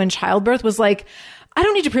also in childbirth was like, I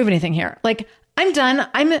don't need to prove anything here. Like I'm done.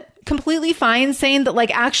 I'm completely fine saying that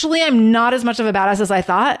like, actually I'm not as much of a badass as I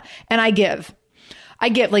thought. And I give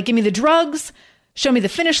like, give me the drugs, show me the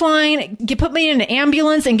finish line, put me in an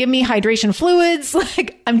ambulance and give me hydration fluids.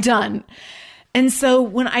 Like I'm done. And so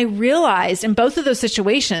when I realized in both of those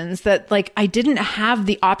situations that like I didn't have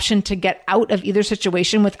the option to get out of either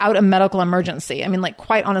situation without a medical emergency. I mean, like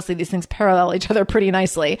quite honestly, these things parallel each other pretty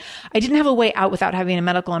nicely. I didn't have a way out without having a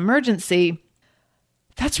medical emergency.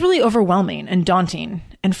 that's really overwhelming and daunting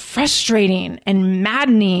and frustrating and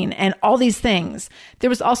maddening and all these things. There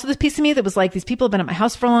was also this piece of me that was like, these people have been at my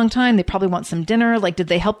house for a long time. They probably want some dinner. Like, did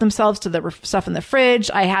they help themselves to the stuff in the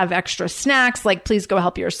fridge? I have extra snacks. Like, please go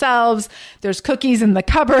help yourselves. There's cookies in the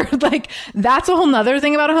cupboard. Like, that's a whole nother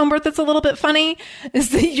thing about a home birth that's a little bit funny, is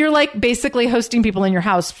that you're like basically hosting people in your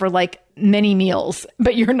house for like many meals,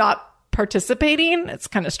 but you're not participating. It's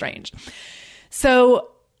kind of strange. So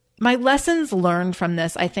my lessons learned from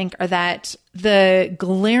this, I think, are that the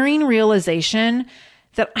glaring realization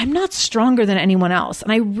that I'm not stronger than anyone else.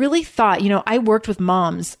 And I really thought, I worked with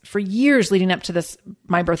moms for years leading up to this,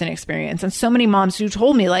 my birthing experience. And so many moms who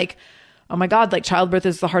told me like, oh my God, like childbirth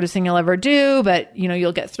is the hardest thing you'll ever do, but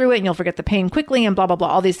you'll get through it and you'll forget the pain quickly and blah, blah, blah,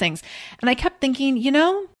 all these things. And I kept thinking,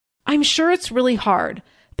 I'm sure it's really hard,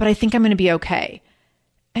 but I think I'm going to be okay.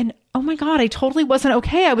 And oh my God, I totally wasn't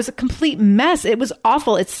okay. I was a complete mess. It was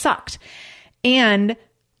awful. It sucked. And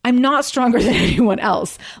I'm not stronger than anyone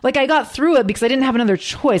else. Like, I got through it because I didn't have another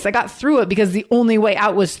choice. I got through it because the only way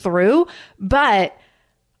out was through. But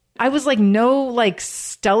I was like no like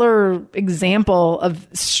stellar example of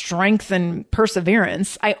strength and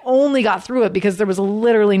perseverance. I only got through it because there was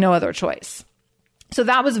literally no other choice. So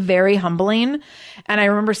that was very humbling. And I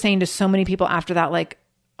remember saying to so many people after that, like,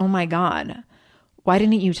 oh my God, why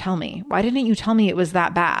didn't you tell me? Why didn't you tell me it was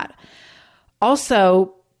that bad?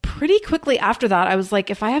 Also, pretty quickly after that, I was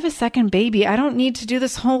like, if I have a second baby, I don't need to do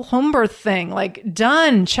this whole home birth thing. Like,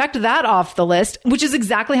 done. Checked that off the list, which is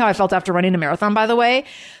exactly how I felt after running a marathon, by the way.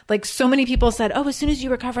 Like, so many people said, oh, as soon as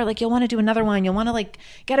you recover, like, you'll want to do another one. You'll want to like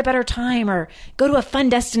get a better time or go to a fun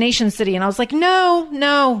destination city. And I was like,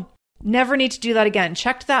 no, never need to do that again.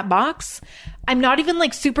 Checked that box. I'm not even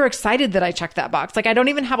like super excited that I checked that box. Like, I don't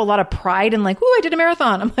even have a lot of pride in like, oh, I did a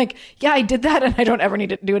marathon. I'm like, yeah, I did that and I don't ever need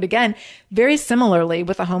to do it again. Very similarly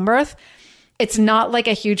with a home birth, it's not like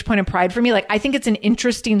a huge point of pride for me. Like, I think it's an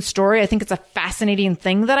interesting story. I think it's a fascinating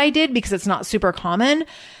thing that I did because it's not super common,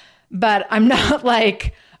 but I'm not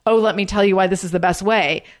like, oh, let me tell you why this is the best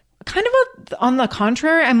way. Kind of on the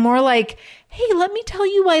contrary, I'm more like, hey, let me tell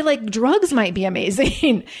you why like drugs might be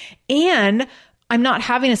amazing. And I'm not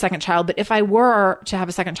having a second child, but if I were to have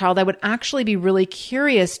a second child, I would actually be really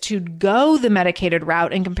curious to go the medicated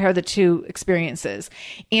route and compare the two experiences,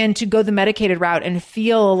 and to go the medicated route and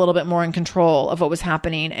feel a little bit more in control of what was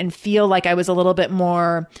happening and feel like I was a little bit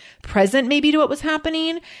more present maybe to what was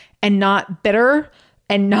happening and not bitter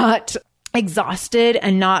and not exhausted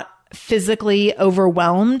and not physically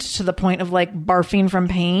overwhelmed to the point of like barfing from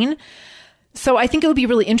pain. So I think it would be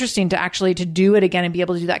really interesting to actually to do it again and be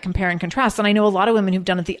able to do that compare and contrast. And I know a lot of women who've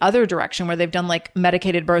done it the other direction where they've done like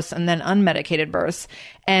medicated births and then unmedicated births.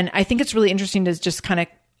 And I think it's really interesting to just kind of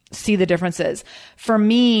see the differences. For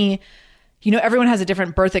me, everyone has a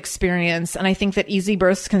different birth experience. And I think that easy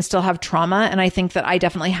births can still have trauma. And I think that I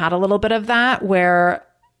definitely had a little bit of that where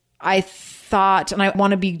I thought, and I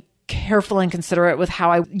want to be careful and considerate with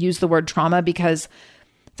how I use the word trauma, because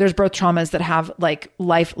there's birth traumas that have like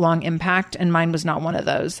lifelong impact, and mine was not one of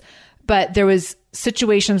those. But there was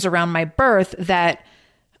situations around my birth that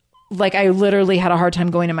like I literally had a hard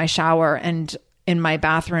time going in my shower and in my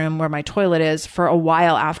bathroom where my toilet is for a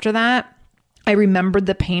while after that. I remembered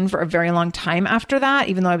the pain for a very long time after that,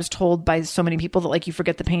 even though I was told by so many people that like you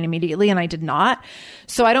forget the pain immediately, and I did not.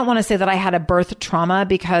 So I don't want to say that I had a birth trauma,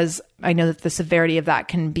 because I know that the severity of that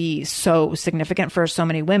can be so significant for so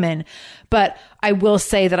many women. But I will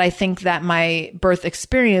say that I think that my birth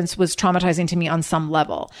experience was traumatizing to me on some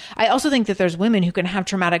level. I also think that there's women who can have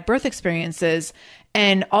traumatic birth experiences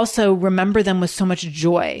and also remember them with so much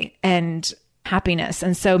joy and happiness.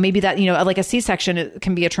 And so maybe that, like a C-section, it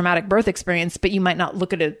can be a traumatic birth experience, but you might not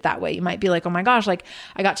look at it that way. You might be like, oh my gosh, like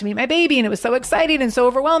I got to meet my baby and it was so exciting and so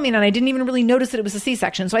overwhelming, and I didn't even really notice that it was a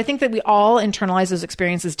C-section. So I think that we all internalize those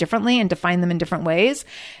experiences differently and define them in different ways.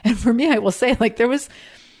 And for me, I will say like there was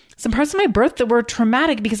some parts of my birth that were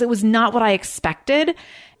traumatic because it was not what I expected.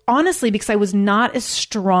 Honestly, because I was not as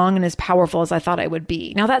strong and as powerful as I thought I would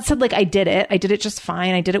be. Now that said, like I did it just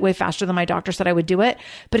fine. I did it way faster than my doctor said I would do it,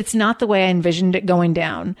 but it's not the way I envisioned it going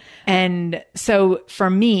down. And so for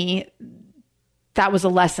me, that was a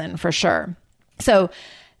lesson for sure. So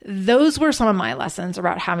those were some of my lessons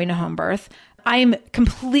about having a home birth. I'm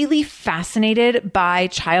completely fascinated by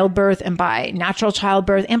childbirth and by natural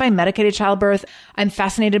childbirth and by medicated childbirth. I'm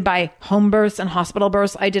fascinated by home births and hospital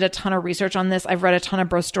births. I did a ton of research on this. I've read a ton of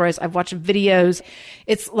birth stories. I've watched videos.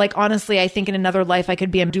 It's like, honestly, I think in another life I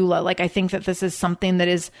could be a doula. Like, I think that this is something that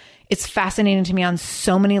it's fascinating to me on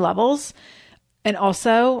so many levels. And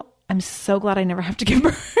also, I'm so glad I never have to give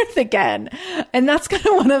birth again. And that's kind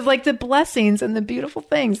of one of like the blessings and the beautiful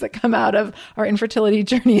things that come out of our infertility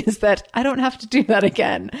journey is that I don't have to do that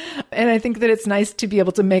again. And I think that it's nice to be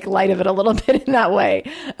able to make light of it a little bit in that way.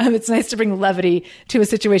 It's nice to bring levity to a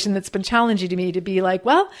situation that's been challenging to me, to be like,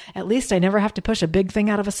 well, at least I never have to push a big thing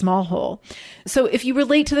out of a small hole. So if you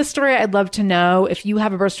relate to this story, I'd love to know. If you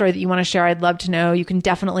have a birth story that you want to share, I'd love to know. You can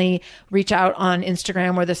definitely reach out on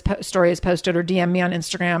Instagram where this story is posted, or DM me on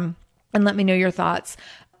Instagram and let me know your thoughts.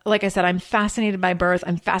 Like I said, I'm fascinated by birth.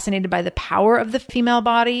 I'm fascinated by the power of the female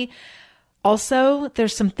body. Also,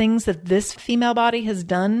 there's some things that this female body has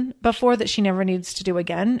done before that she never needs to do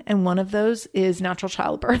again. And one of those is natural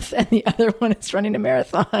childbirth. And the other one is running a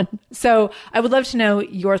marathon. So I would love to know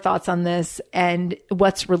your thoughts on this and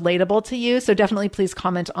what's relatable to you. So definitely please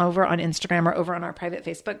comment over on Instagram or over on our private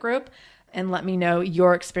Facebook group and let me know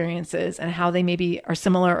your experiences and how they maybe are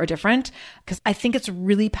similar or different. Because I think it's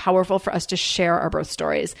really powerful for us to share our birth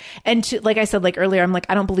stories. And to, like I said, like earlier, I'm like,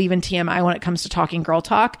 I don't believe in TMI when it comes to talking girl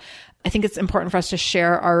talk. I think it's important for us to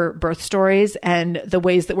share our birth stories and the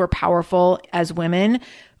ways that we're powerful as women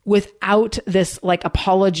without this like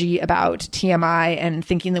apology about TMI and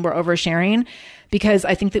thinking that we're oversharing. Because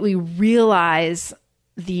I think that we realize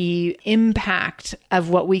the impact of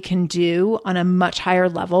what we can do on a much higher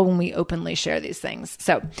level when we openly share these things.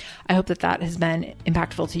 So I hope that that has been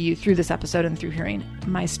impactful to you through this episode and through hearing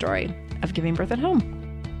my story of giving birth at home.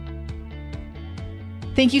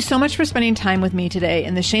 Thank you so much for spending time with me today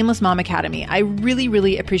in the Shameless Mom Academy. I really,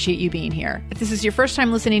 really appreciate you being here. If this is your first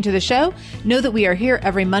time listening to the show, know that we are here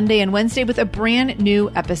every Monday and Wednesday with a brand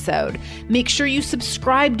new episode. Make sure you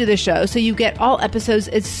subscribe to the show so you get all episodes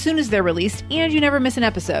as soon as they're released and you never miss an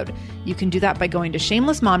episode. You can do that by going to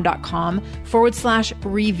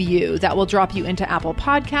shamelessmom.com/review. That will drop you into Apple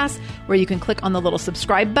Podcasts, where you can click on the little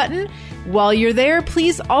subscribe button. While you're there,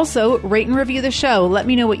 please also rate and review the show. Let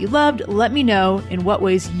me know what you loved. Let me know in what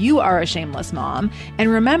ways you are a shameless mom. And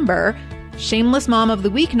remember, Shameless Mom of the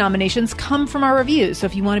Week nominations come from our reviews. So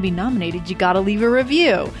if you want to be nominated, you got to leave a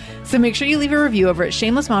review. So make sure you leave a review over at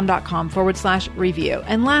shamelessmom.com/review.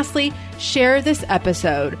 And lastly, share this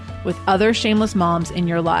episode with other shameless moms in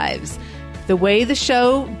your lives. The way the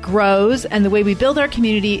show grows and the way we build our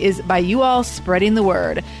community is by you all spreading the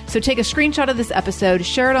word. So take a screenshot of this episode,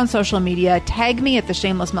 share it on social media, tag me at the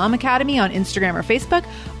Shameless Mom Academy on Instagram or Facebook.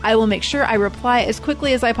 I will make sure I reply as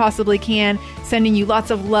quickly as I possibly can, sending you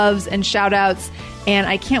lots of loves and shout outs. And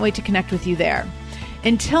I can't wait to connect with you there.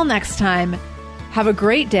 Until next time, have a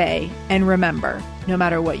great day. And remember, no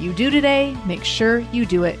matter what you do today, make sure you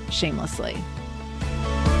do it shamelessly.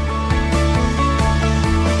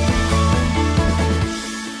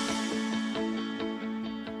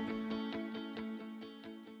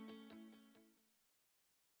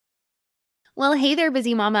 Well, hey there,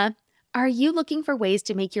 busy mama. Are you looking for ways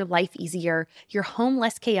to make your life easier, your home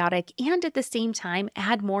less chaotic, and at the same time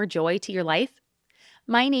add more joy to your life?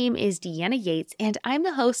 My name is Deanna Yates, and I'm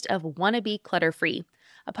the host of Wanna Be Clutter-Free,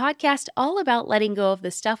 a podcast all about letting go of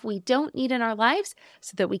the stuff we don't need in our lives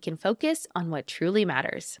so that we can focus on what truly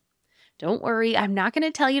matters. Don't worry, I'm not going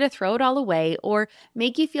to tell you to throw it all away or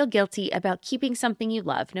make you feel guilty about keeping something you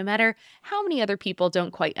love, no matter how many other people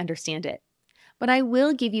don't quite understand it. But I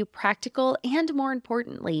will give you practical and, more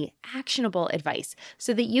importantly, actionable advice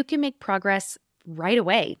so that you can make progress right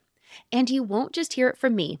away. And you won't just hear it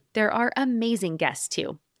from me. There are amazing guests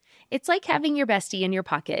too. It's like having your bestie in your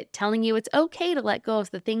pocket telling you it's okay to let go of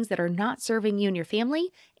the things that are not serving you and your family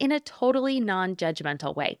in a totally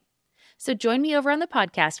non-judgmental way. So join me over on the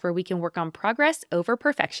podcast where we can work on progress over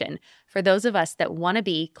perfection for those of us that want to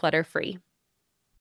be clutter-free.